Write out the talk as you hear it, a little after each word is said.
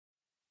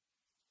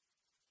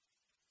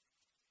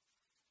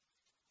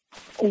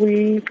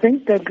We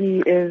think that he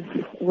is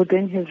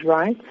within his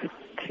rights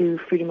to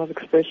freedom of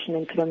expression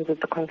in terms of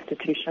the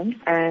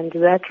Constitution, and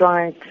that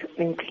right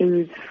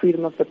includes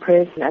freedom of the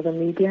press and other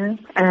media,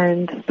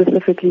 and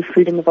specifically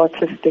freedom of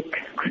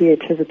artistic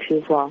creativity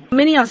as well.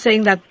 Many are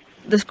saying that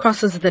this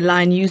crosses the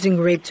line using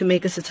rape to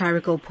make a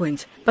satirical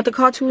point, but the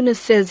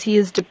cartoonist says he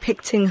is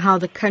depicting how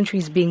the country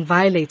is being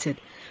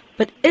violated.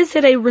 But is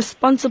it a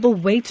responsible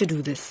way to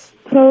do this?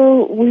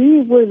 So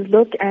we would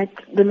look at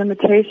the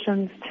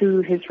limitations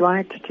to his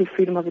right to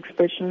freedom of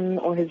expression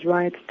or his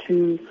right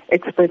to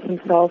express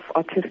himself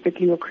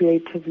artistically or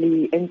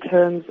creatively in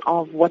terms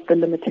of what the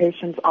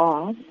limitations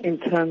are in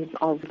terms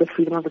of the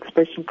freedom of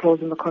expression clause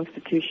in the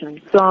Constitution.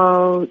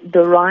 So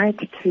the right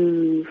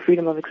to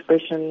freedom of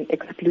expression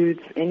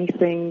excludes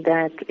anything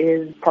that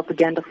is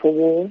propaganda for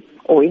war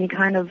or any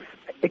kind of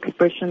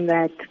expression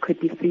that could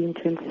be seen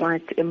to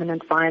incite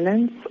imminent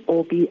violence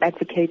or be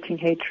advocating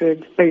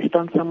hatred based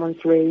on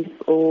someone's race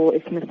or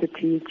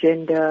ethnicity,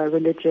 gender,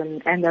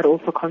 religion, and that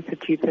also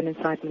constitutes an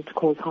incitement to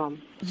cause harm.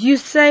 You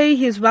say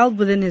he's well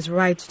within his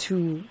right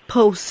to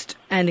post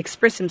and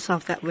express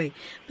himself that way.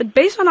 But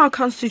based on our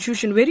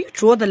Constitution, where do you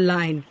draw the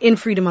line in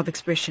freedom of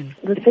expression?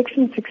 The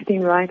Section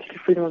 16 right to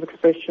freedom of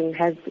expression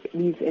has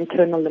these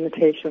internal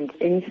limitations.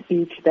 Any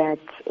speech that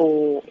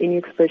or any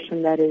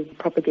expression that is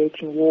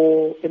propagating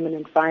war,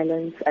 imminent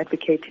violence,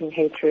 advocating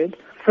hatred.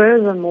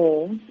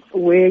 Furthermore,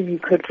 where you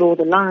could draw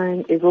the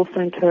line is also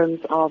in terms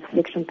of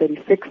Section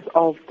 36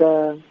 of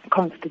the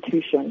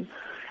Constitution.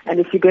 And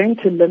if you're going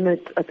to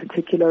limit a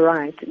particular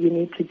right, you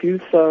need to do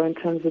so in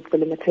terms of the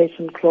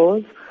limitation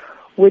clause,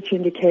 which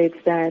indicates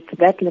that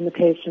that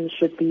limitation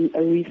should be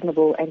a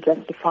reasonable and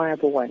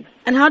justifiable one.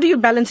 And how do you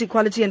balance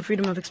equality and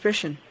freedom of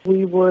expression?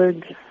 We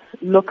would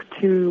look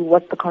to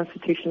what the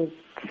Constitution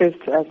says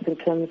to us in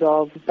terms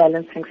of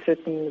balancing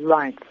certain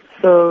rights.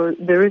 So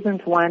there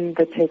isn't one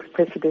that takes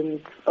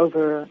precedence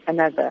over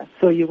another.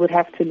 So you would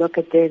have to look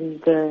at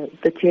then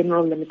the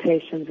general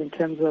limitations in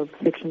terms of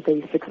Section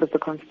 36 of the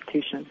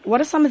Constitution.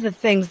 What are some of the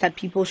things that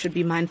people should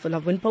be mindful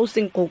of when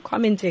posting or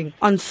commenting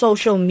on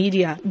social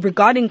media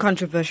regarding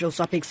controversial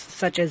topics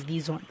such as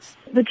these ones?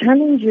 The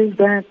challenge is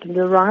that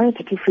the right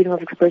to freedom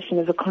of expression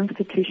is a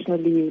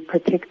constitutionally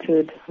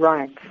protected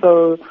right.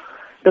 So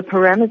the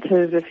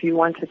parameters, if you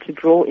wanted to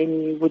draw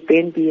any, would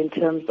then be in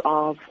terms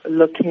of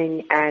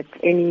looking at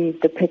any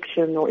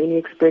depiction or any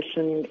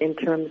expression in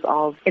terms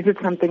of, is it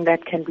something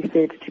that can be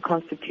said to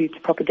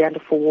constitute propaganda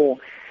for war?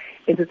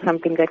 Is it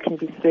something that can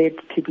be said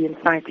to be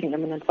inciting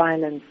imminent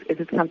violence? Is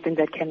it something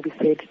that can be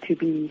said to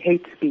be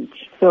hate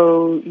speech?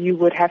 So you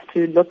would have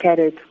to look at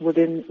it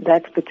within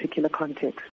that particular context.